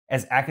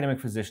As academic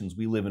physicians,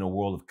 we live in a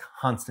world of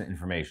constant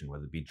information,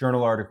 whether it be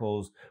journal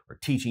articles or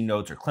teaching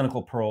notes or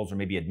clinical pearls or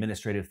maybe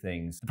administrative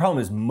things. The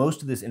problem is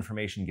most of this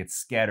information gets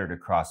scattered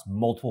across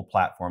multiple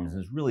platforms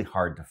and is really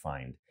hard to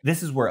find.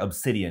 This is where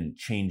Obsidian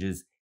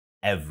changes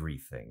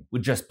everything.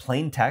 With just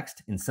plain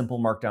text in simple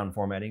Markdown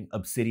formatting,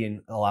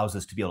 Obsidian allows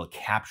us to be able to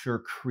capture,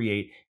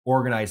 create,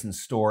 organize, and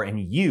store and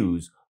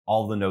use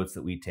all the notes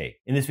that we take.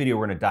 In this video,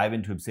 we're going to dive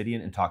into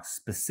Obsidian and talk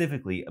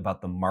specifically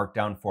about the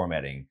Markdown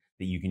formatting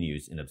that you can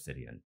use in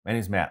Obsidian. My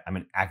name is Matt. I'm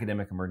an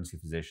academic emergency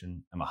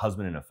physician. I'm a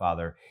husband and a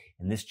father,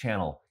 and this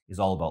channel is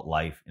all about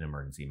life in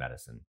emergency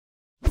medicine.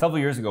 Several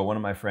years ago, one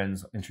of my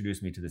friends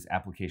introduced me to this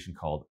application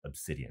called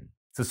Obsidian.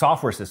 It's a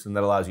software system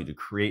that allows you to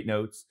create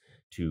notes,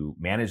 to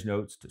manage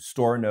notes, to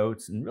store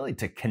notes, and really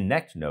to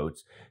connect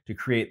notes to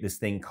create this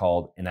thing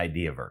called an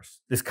ideaverse.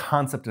 This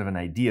concept of an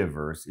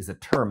ideaverse is a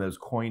term that was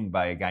coined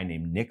by a guy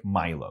named Nick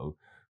Milo,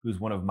 who's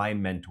one of my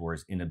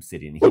mentors in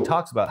Obsidian. He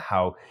talks about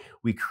how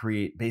we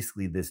create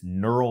basically this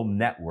neural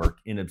network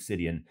in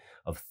Obsidian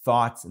of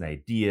thoughts and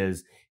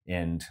ideas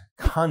and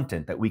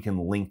content that we can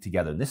link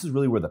together. And this is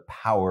really where the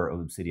power of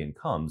Obsidian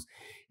comes,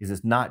 is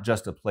it's not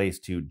just a place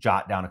to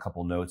jot down a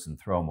couple notes and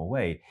throw them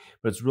away,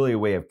 but it's really a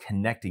way of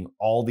connecting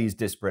all these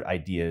disparate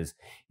ideas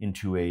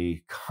into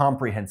a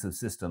comprehensive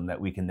system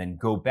that we can then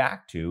go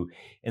back to,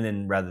 and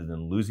then rather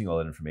than losing all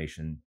that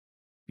information,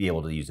 be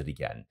able to use it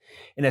again.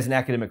 And as an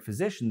academic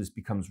physician, this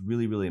becomes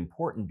really, really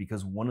important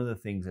because one of the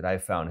things that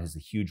I've found is a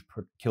huge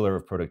killer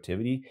of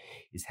productivity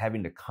is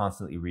having to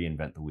constantly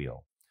reinvent the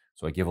wheel.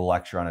 So I give a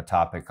lecture on a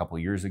topic a couple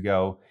of years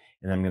ago,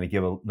 and I'm going to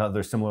give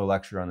another similar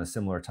lecture on a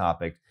similar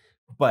topic,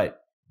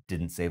 but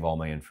didn't save all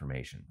my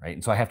information, right?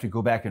 And so I have to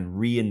go back and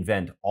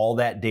reinvent all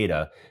that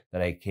data that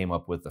I came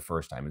up with the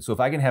first time. And so if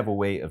I can have a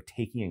way of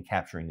taking and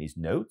capturing these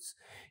notes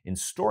and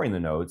storing the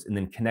notes and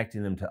then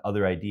connecting them to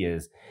other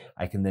ideas,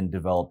 I can then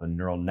develop a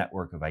neural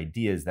network of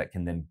ideas that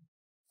can then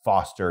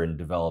foster and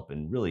develop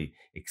and really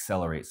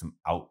accelerate some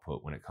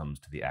output when it comes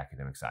to the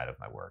academic side of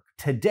my work.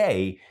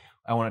 Today,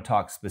 I want to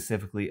talk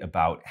specifically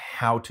about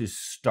how to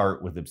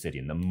start with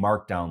Obsidian, the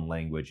Markdown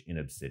language in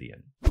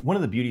Obsidian. One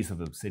of the beauties of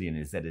Obsidian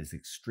is that it's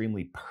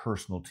extremely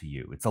personal to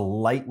you. It's a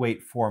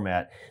lightweight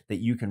format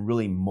that you can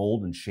really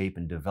mold and shape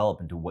and develop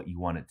into what you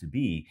want it to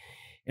be.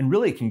 And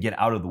really it can get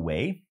out of the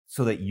way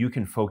so that you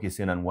can focus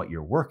in on what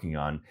you're working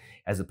on,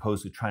 as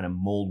opposed to trying to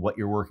mold what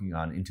you're working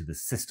on into the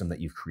system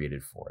that you've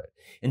created for it.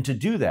 And to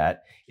do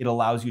that, it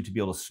allows you to be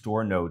able to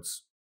store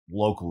notes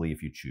locally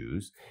if you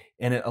choose,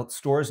 and it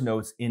stores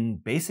notes in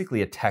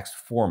basically a text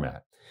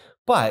format.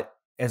 But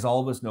as all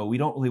of us know, we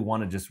don't really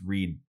want to just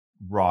read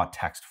raw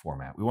text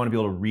format. We want to be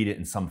able to read it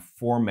in some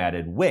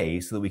formatted way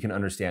so that we can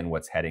understand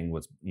what's heading,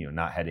 what's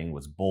not heading,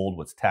 what's bold,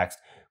 what's text,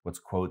 what's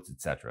quotes,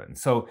 etc. And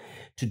so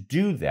to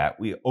do that,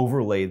 we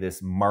overlay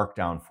this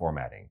Markdown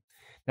formatting.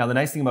 Now, the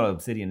nice thing about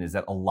Obsidian is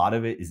that a lot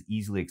of it is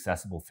easily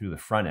accessible through the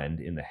front end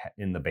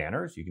in the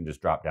banners. You can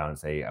just drop down and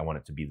say, I want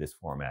it to be this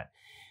format.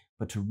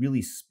 But to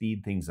really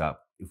speed things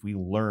up, if we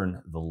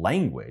learn the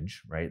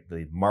language, right,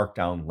 the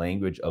Markdown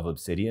language of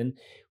Obsidian,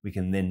 we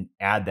can then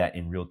add that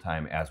in real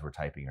time as we're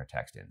typing our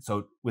text in.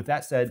 So with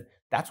that said,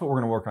 that's what we're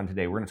going to work on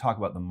today. We're going to talk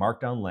about the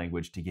Markdown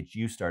language to get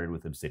you started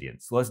with Obsidian.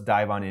 So let's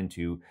dive on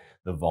into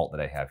the vault that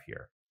I have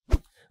here.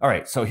 All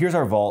right, so here's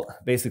our vault.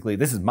 Basically,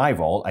 this is my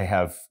vault. I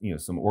have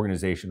some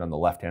organization on the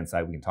left-hand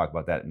side. We can talk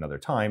about that another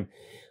time.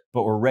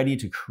 But we're ready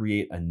to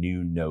create a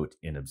new note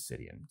in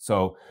Obsidian.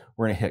 So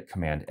we're going to hit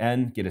Command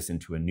N, get us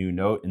into a new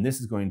note, and this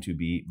is going to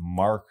be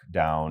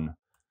Markdown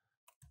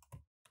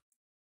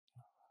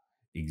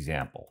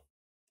example.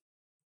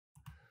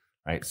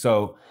 Right?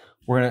 So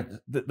we're going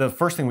to, the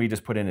first thing we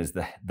just put in is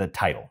the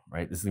title,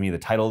 right? This is going to be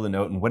the title of the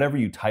note, and whatever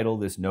you title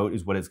this note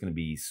is what it's going to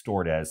be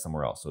stored as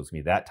somewhere else. So it's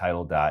going to be that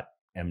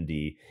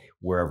title.md,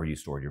 wherever you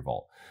stored your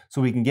vault.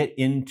 So we can get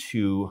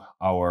into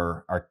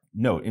our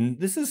note, and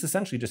this is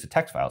essentially just a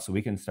text file. So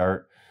we can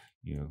start,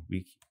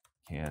 we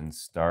can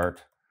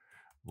start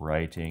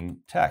writing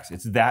text.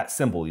 It's that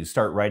simple. You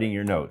start writing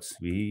your notes.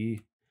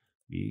 We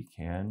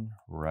can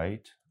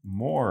write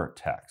more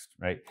text,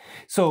 right?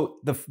 So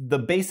the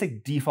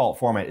basic default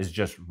format is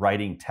just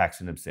writing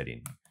text in Obsidian.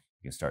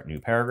 You can start new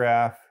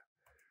paragraph,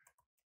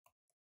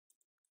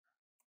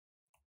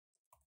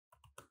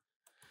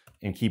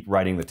 and keep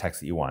writing the text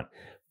that you want.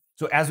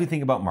 So as we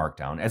think about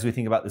Markdown, as we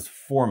think about this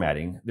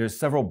formatting, there's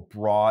several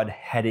broad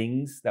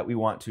headings that we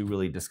want to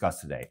really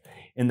discuss today.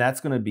 And that's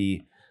going to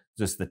be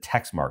just the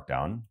text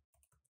Markdown,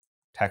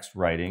 text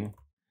writing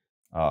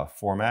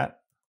format,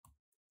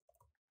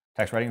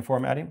 text writing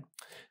formatting.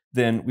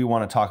 Then we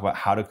want to talk about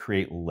how to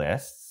create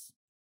lists.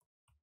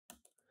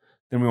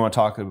 Then we want to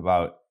talk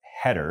about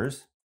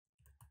headers.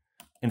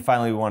 And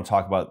finally, we want to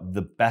talk about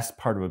the best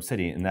part of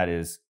Obsidian, and that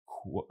is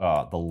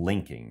the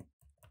linking.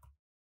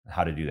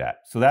 How to do that.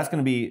 So that's going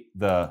to be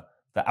the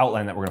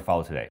outline that we're going to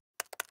follow today.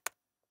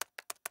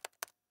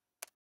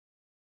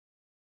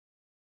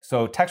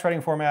 So text writing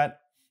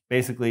format,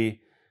 basically,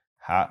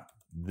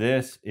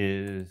 this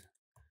is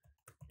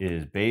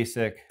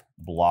basic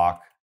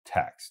block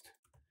text.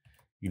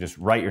 You just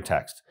write your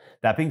text.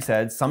 That being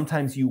said,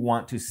 sometimes you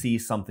want to see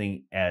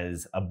something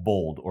as a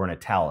bold or an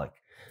italic.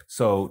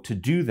 So to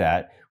do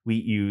that, we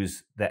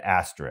use the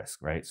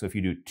asterisk, right? So if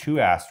you do 2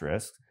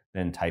 asterisks,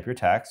 then type your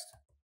text.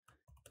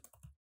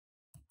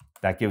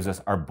 That gives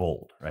us our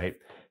bold, right?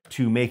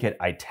 To make it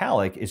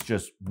italic, it's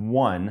just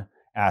 1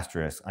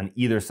 asterisk on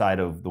either side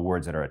of the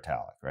words that are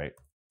italic, right?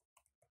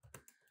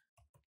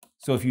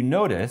 So if you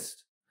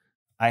noticed,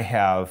 I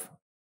have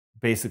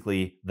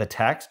basically the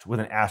text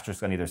with an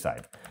asterisk on either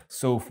side.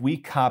 So if we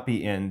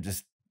copy in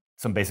just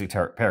some basic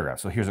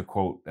paragraphs. So here's a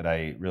quote that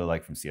I really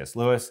like from C.S.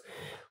 Lewis.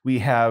 We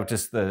have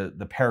just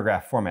the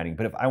paragraph formatting.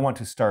 But if I want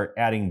to start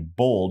adding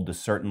bold to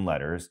certain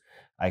letters,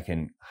 I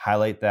can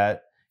highlight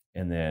that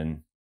and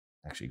then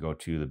actually go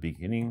to the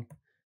beginning,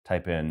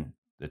 type in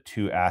the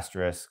 2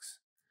 asterisks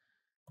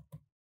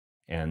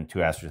and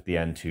 2 asterisks at the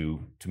end to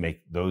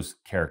make those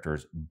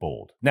characters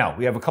bold. Now,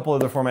 we have a couple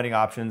other formatting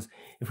options.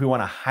 If we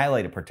want to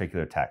highlight a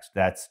particular text,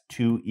 that's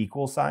 2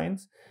 equal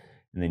signs,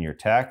 and then your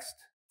text,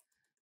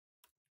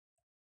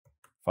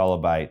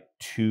 followed by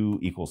 2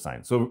 equal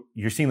signs. So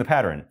you're seeing the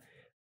pattern.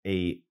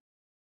 A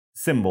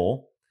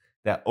symbol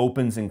that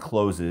opens and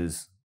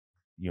closes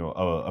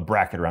a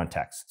bracket around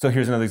text. So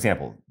here's another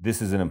example.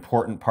 This is an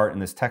important part in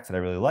this text that I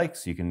really like.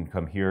 So you can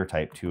come here,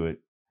 type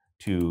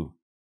 2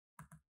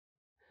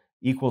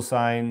 equal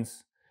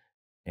signs,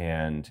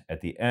 and at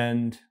the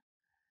end,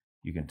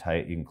 you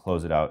can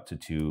close it out to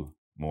 2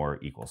 more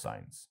equal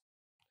signs.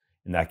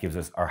 And that gives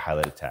us our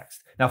highlighted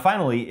text. Now,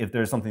 finally, if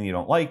there's something you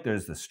don't like,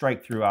 there's the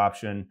strike through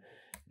option.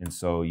 And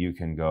so you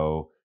can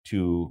go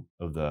 2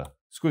 of the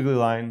squiggly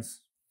lines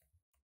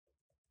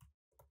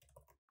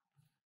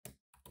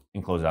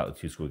and close it out with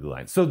 2 squiggly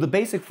lines. So the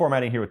basic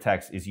formatting here with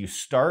text is you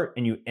start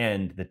and you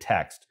end the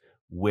text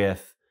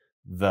with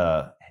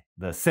the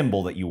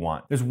symbol that you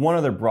want. There's one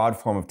other broad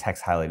form of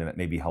text highlighting that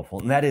may be helpful,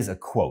 and that is a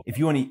quote. If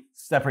you want to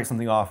separate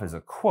something off as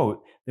a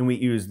quote, then we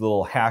use the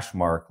little hash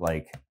mark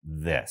like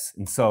this.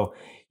 And so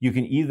you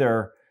can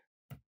either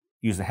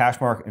use the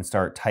hash mark and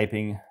start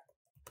typing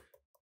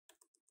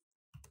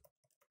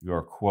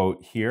your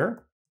quote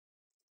here,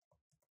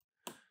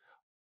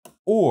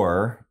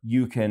 or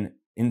you can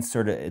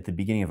insert it at the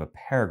beginning of a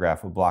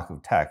paragraph, a block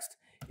of text,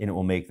 and it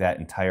will make that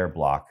entire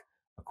block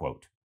a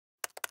quote.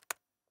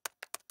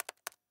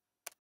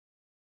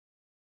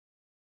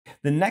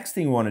 The next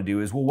thing we want to do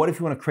is, well, what if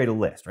you want to create a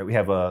list, right? We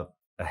have a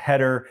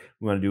header,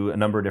 we want to do a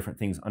number of different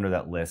things under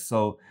that list.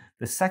 So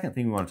the second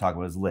thing we want to talk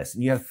about is lists.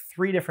 And you have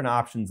 3 different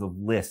options of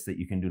lists that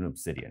you can do in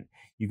Obsidian.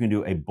 You can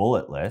do a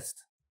bullet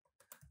list,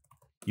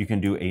 you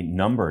can do a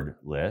numbered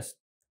list,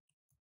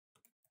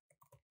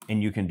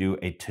 and you can do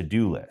a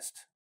to-do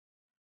list.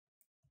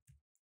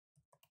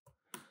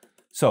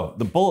 So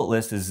the bullet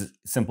list is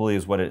simply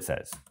what it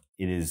says.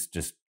 It is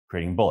just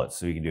creating bullets.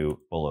 So you can do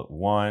bullet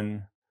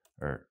 1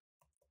 or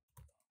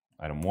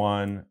item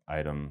 1,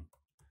 item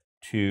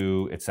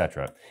 2,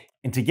 etc.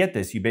 And to get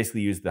this, you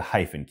basically use the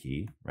hyphen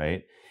key,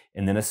 right?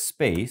 And then a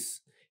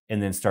space,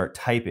 and then start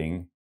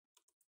typing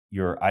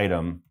your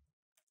item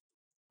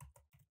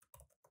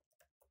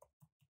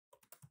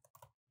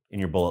in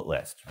your bullet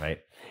list, right?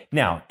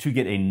 Now, to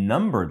get a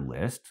numbered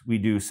list, we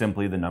do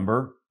simply the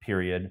number,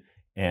 period,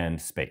 and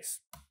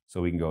space.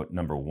 So we can go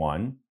number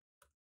 1,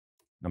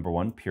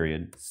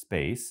 period,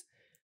 space,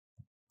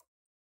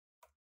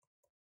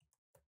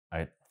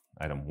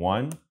 item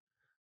 1,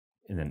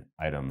 and then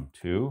item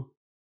 2,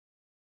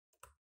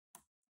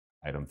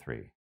 item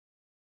 3.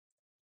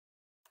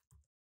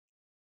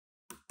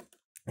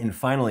 And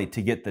finally,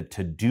 to get the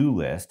to-do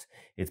list,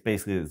 it's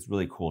basically this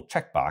really cool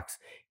checkbox.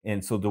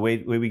 And so the way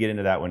we get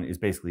into that one is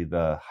basically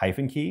the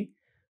hyphen key,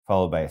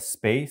 followed by a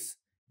space,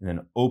 and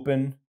then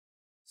open,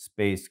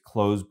 space,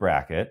 close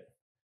bracket,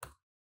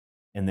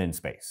 and then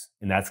space.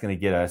 And that's going to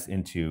get us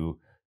into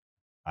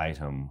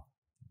item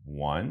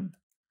 1,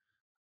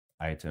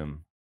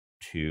 item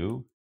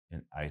 2,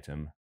 and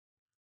item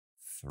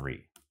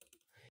 3.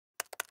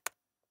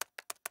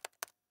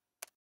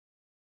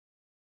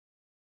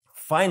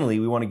 Finally,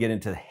 we want to get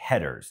into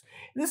headers.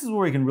 And this is where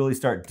we can really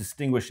start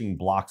distinguishing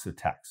blocks of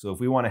text. So if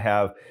we want to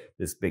have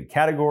this big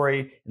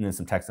category and then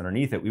some text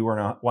underneath it, we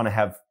want to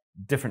have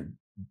different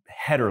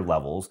header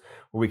levels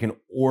where we can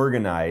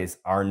organize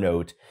our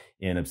note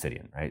in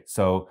Obsidian, right?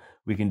 So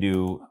we can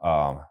do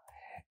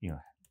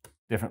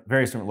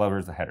various different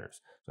levels of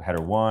headers. So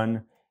header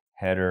 1,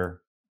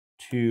 header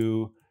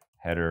 2,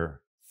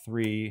 header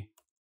 3,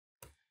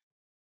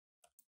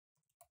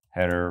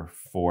 header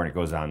 4, and it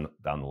goes down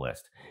the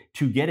list.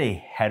 To get a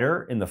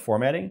header in the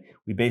formatting,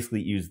 we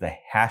basically use the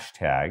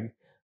hashtag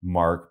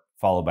mark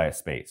followed by a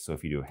space. So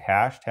if you do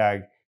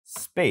hashtag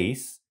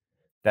space,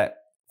 that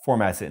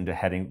formats it into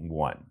heading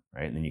 1,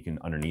 right? And then you can,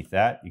 underneath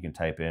that, you can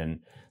type in,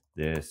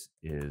 this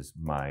is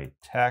my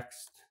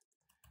text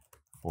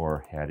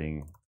for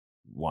heading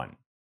 1,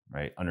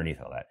 right? Underneath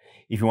all that.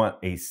 If you want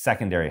a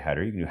secondary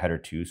header, you can do header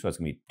 2. So it's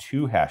going to be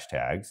 2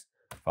 hashtags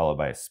followed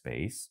by a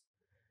space.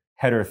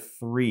 Header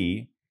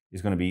 3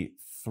 is going to be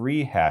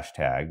 3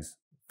 hashtags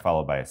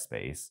followed by a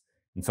space,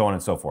 and so on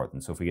and so forth.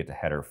 And so if we get to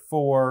header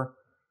 4,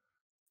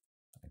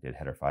 did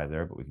header 5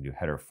 there, but we can do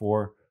header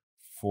 4,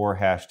 4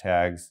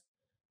 hashtags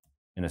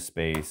in a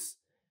space.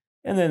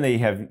 And then they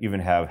even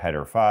have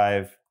header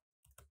 5.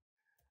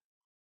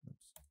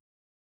 Oops.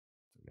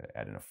 We gotta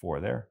add in a 4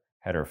 there.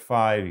 Header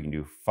 5, you can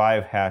do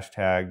 5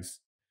 hashtags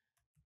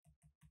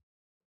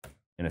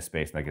in a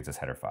space, and that gets us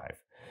header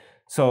 5.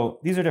 So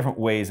these are different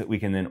ways that we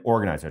can then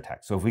organize our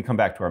text. So if we come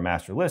back to our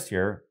master list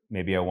here,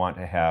 maybe I want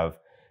to have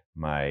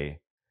my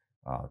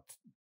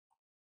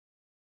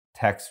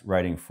text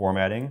writing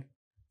formatting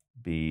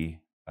be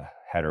a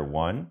header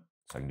 1.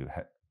 So I can do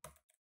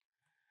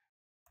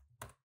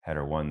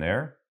header 1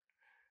 there.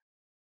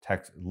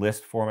 Text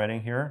list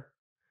formatting here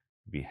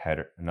be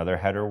another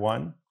header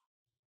 1.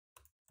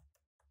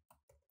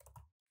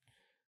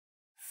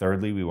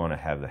 Thirdly, we want to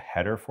have the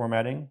header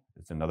formatting.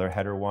 It's another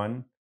header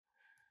 1.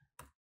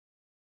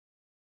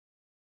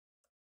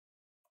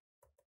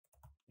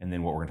 And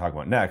then what we're going to talk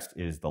about next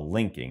is the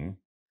linking.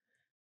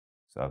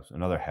 So that's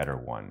another header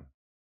 1.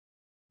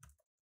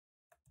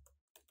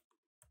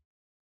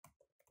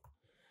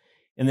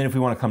 And then if we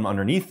want to come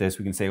underneath this,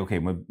 we can say, okay,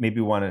 maybe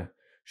we want to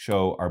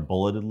show our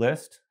bulleted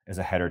list as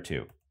a header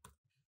 2.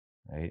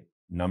 Right?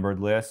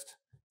 Numbered list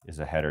is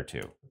a header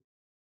 2.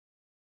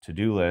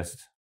 To-do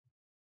list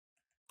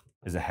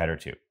is a header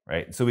 2,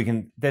 right? So we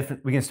can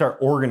start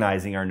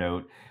organizing our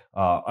note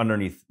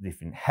underneath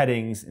different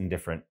headings and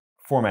different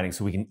formatting,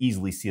 so we can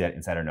easily see that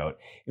inside our note.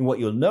 And what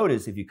you'll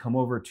notice if you come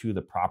over to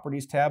the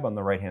Properties tab on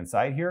the right-hand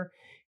side here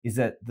is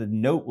that the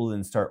note will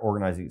then start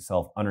organizing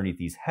itself underneath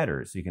these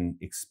headers. So you can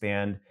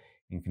expand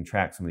and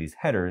contract some of these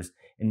headers,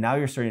 and now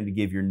you're starting to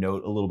give your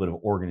note a little bit of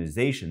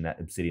organization that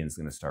Obsidian is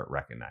going to start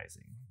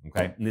recognizing,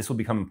 okay? And this will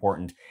become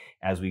important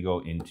as we go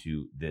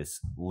into this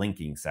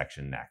linking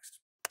section next.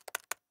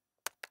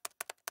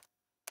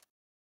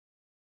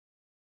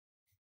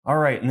 All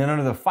right, and then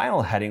under the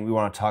final heading, we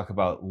want to talk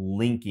about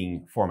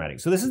linking formatting.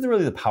 So this is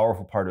really the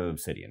powerful part of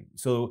Obsidian.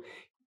 So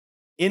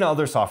in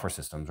other software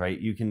systems, right,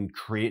 you can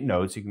create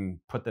notes, you can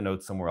put the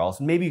notes somewhere else,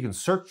 and maybe you can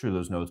search through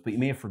those notes, but you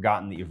may have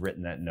forgotten that you've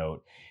written that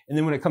note. And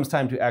then when it comes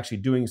time to actually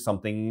doing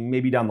something,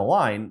 maybe down the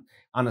line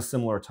on a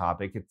similar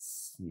topic,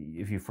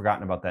 if you've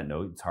forgotten about that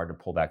note, it's hard to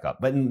pull back up.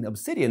 But in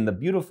Obsidian, the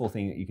beautiful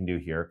thing that you can do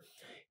here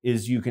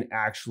is you can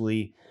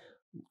actually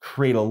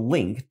create a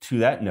link to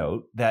that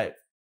note that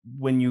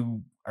when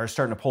you are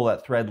starting to pull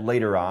that thread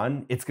later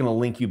on, it's going to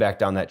link you back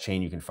down that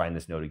chain. You can find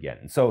this note again.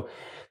 And so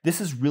this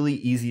is really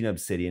easy in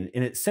Obsidian,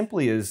 and it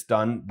simply is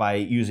done by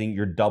using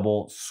your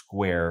double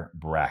square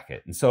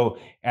bracket. And so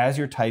as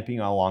you're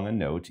typing along a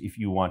note, if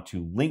you want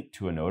to link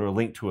to a note or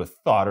link to a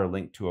thought or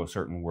link to a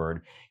certain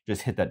word,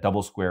 just hit that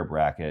double square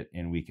bracket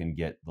and we can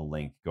get the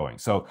link going.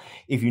 So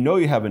if you know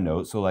you have a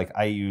note, so like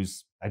I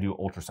do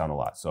ultrasound a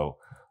lot. So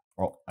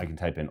I can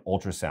type in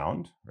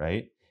ultrasound,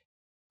 right?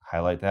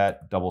 Highlight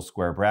that, double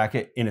square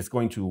bracket, and it's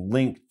going to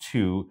link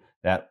to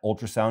that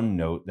ultrasound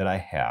note that I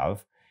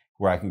have,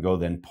 where I can go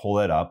then pull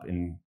it up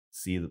and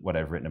see what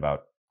I've written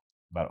about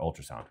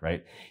ultrasound,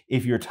 right?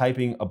 If you're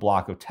typing a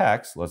block of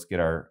text, let's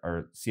get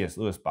our C.S.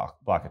 Lewis block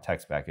of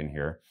text back in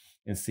here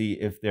and see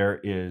if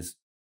there is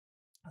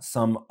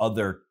some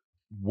other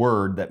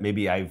word that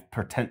maybe I've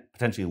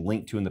potentially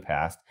linked to in the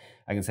past.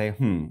 I can say,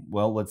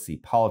 well, let's see,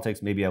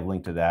 politics, maybe I've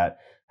linked to that.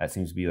 That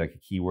seems to be like a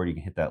keyword. You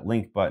can hit that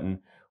link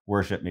button.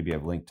 Worship, maybe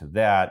I've linked to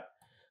that.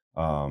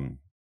 And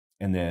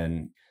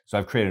then, so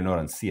I've created a note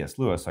on C.S.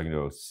 Lewis. So I can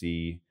go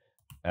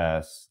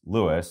C.S.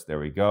 Lewis. There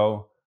we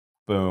go.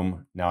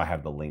 Boom. Now I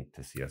have the link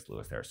to C.S.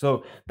 Lewis there.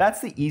 So that's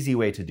the easy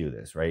way to do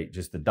this, right?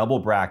 Just the double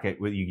bracket.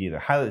 You can either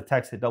highlight the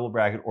text, hit double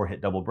bracket, or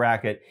hit double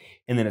bracket.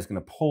 And then it's going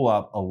to pull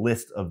up a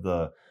list of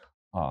the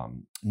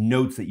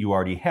notes that you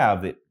already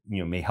have that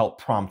may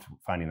help prompt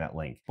finding that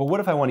link. But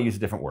what if I want to use a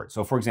different word?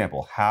 So for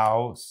example,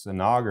 how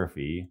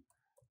sonography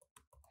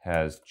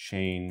has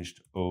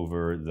changed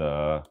over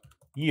the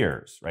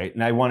years, right?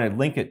 And I want to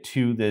link it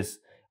to this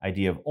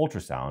idea of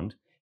ultrasound.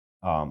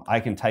 I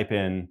can type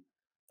in,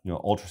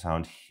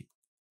 ultrasound.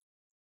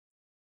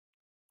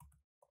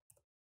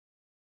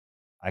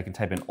 I can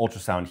type in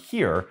ultrasound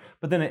here,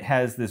 but then it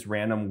has this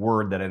random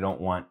word that I don't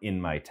want in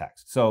my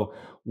text. So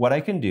what I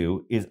can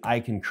do is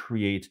I can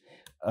create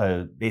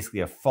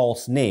basically a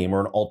false name or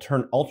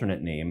an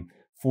alternate name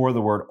for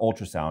the word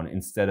ultrasound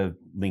instead of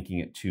linking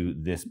it to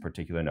this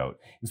particular note.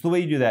 And so the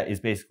way you do that is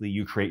basically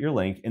you create your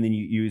link and then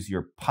you use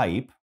your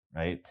pipe,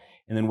 right?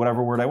 And then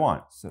whatever word I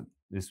want. So in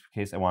this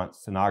case, I want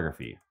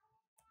sonography.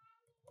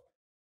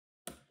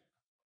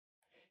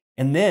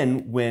 And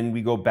then when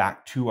we go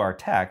back to our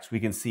text, we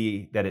can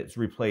see that it's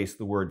replaced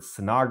the word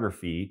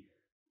sonography,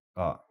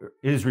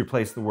 it has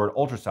replaced the word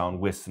ultrasound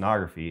with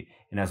sonography.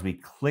 And as we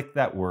click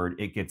that word,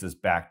 it gets us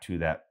back to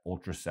that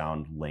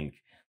ultrasound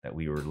link that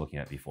we were looking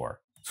at before.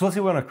 So let's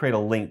say we want to create a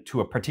link to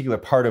a particular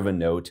part of a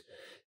note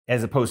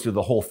as opposed to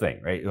the whole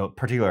thing, right? A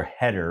particular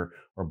header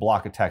or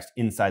block of text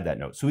inside that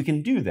note. So we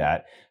can do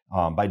that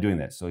by doing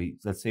this. So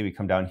let's say we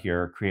come down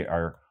here, create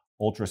our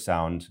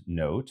ultrasound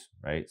note,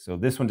 right? So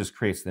this one just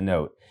creates the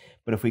note.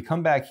 But if we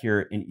come back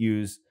here and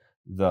use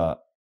the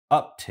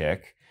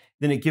uptick,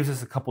 then it gives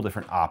us a couple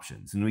different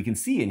options. And we can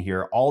see in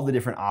here all the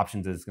different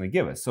options that it's going to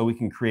give us. So we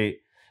can create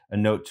a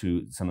note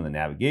to some of the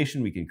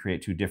navigation. We can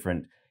create 2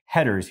 different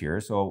headers here.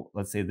 So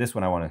let's say this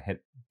one I want to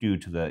do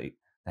to the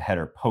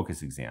header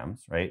POCUS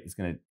exams, right? It's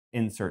going to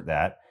insert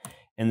that.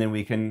 And then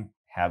we can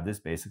have this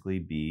basically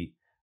be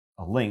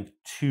a link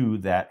to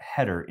that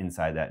header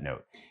inside that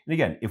note. And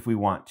again, if we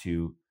want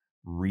to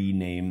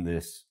rename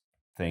this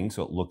thing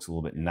so it looks a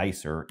little bit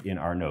nicer in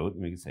our note,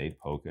 we can say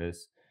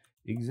POCUS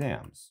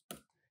exams.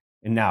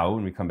 And now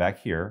when we come back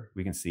here,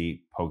 we can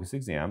see POCUS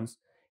exams,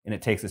 and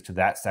it takes us to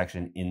that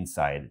section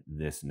inside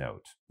this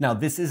note. Now,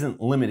 this isn't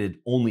limited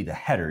only to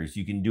headers.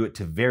 You can do it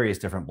to various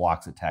different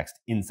blocks of text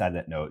inside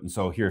that note. And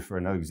so here's for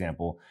another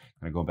example,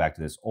 I'm gonna go back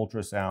to this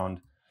ultrasound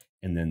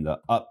and then the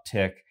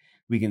uptick.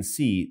 We can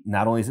see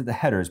not only is it the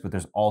headers, but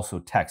there's also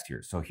text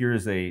here. So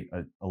here's a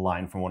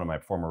line from one of my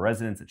former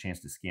residents: a chance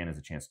to scan is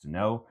a chance to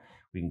know.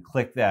 We can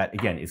click that.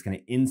 Again, it's gonna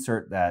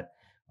insert that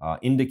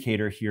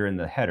indicator here in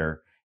the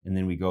header, and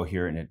then we go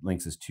here and it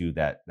links us to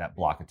that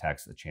block of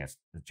text: a chance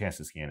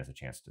to scan is a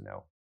chance to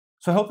know.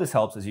 So I hope this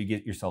helps as you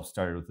get yourself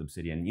started with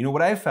Obsidian. You know,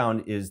 what I've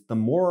found is the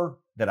more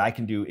that I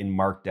can do in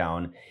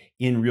Markdown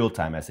in real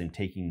time as I'm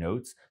taking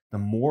notes, the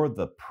more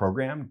the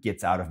program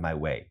gets out of my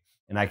way.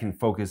 And I can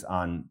focus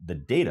on the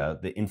data,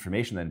 the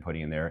information that I'm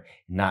putting in there,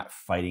 not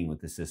fighting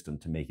with the system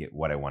to make it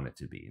what I want it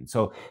to be. And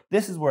so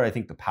this is where I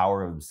think the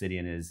power of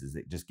Obsidian is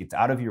it just gets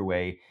out of your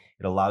way.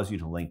 It allows you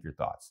to link your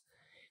thoughts.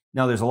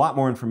 Now, there's a lot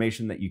more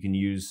information that you can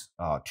use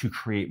to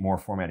create more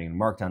formatting in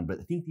Markdown, but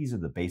I think these are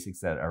the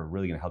basics that are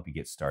really going to help you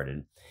get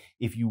started.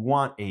 If you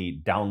want a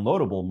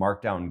downloadable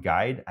Markdown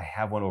guide, I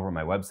have one over on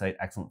my website,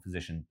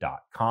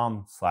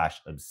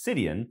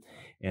 excellentphysician.com/obsidian,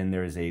 and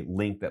there is a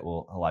link that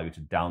will allow you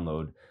to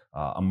download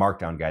a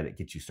Markdown guide that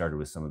gets you started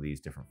with some of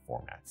these different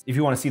formats. If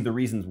you want to see the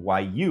reasons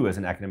why you as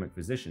an academic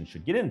physician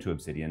should get into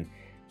Obsidian,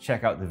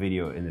 check out the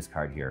video in this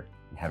card here,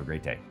 and have a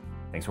great day.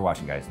 Thanks for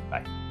watching, guys.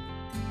 Bye.